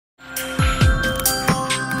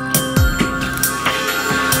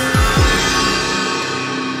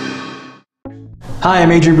Hi,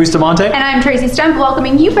 I'm Adrian Bustamante. And I'm Tracy Stump,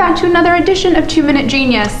 welcoming you back to another edition of 2 Minute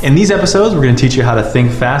Genius. In these episodes, we're going to teach you how to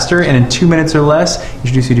think faster and in 2 minutes or less,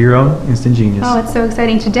 introduce you to your own instant genius. Oh, it's so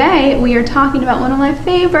exciting. Today, we are talking about one of my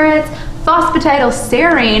favorites,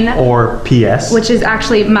 Phosphatidylserine. Or PS. Which is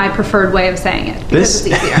actually my preferred way of saying it, because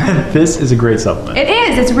it's easier. This is a great supplement. It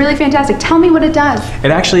is. It's really fantastic. Tell me what it does.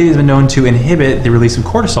 It actually has been known to inhibit the release of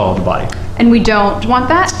cortisol in the body. And we don't want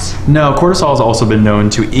that? No, cortisol has also been known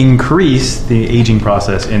to increase the aging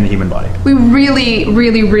process in the human body. We really,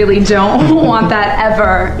 really, really don't want that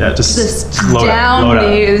ever. Yeah, just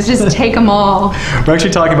down these. Just take them all. We're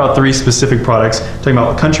actually talking about 3 specific products. We're talking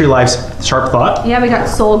about Country Life's Sharp Thought. Yeah, we got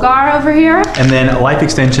Solgar over here. And then Life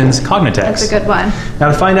Extension's Cognitex. That's a good one.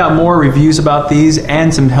 Now to find out more reviews about these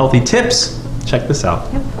and some healthy tips, check this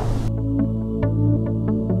out. Yep.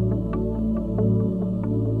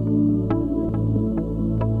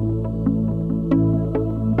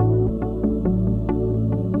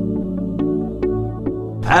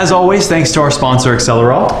 As always, thanks to our sponsor,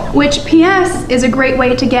 Excelerol. Which PS is a great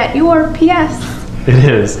way to get your PS. It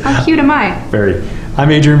is. How cute am I? Very. I'm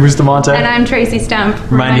Adrian Bustamante. And I'm Tracy Stump.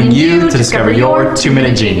 Reminding you to discover your 2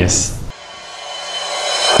 Minute Genius.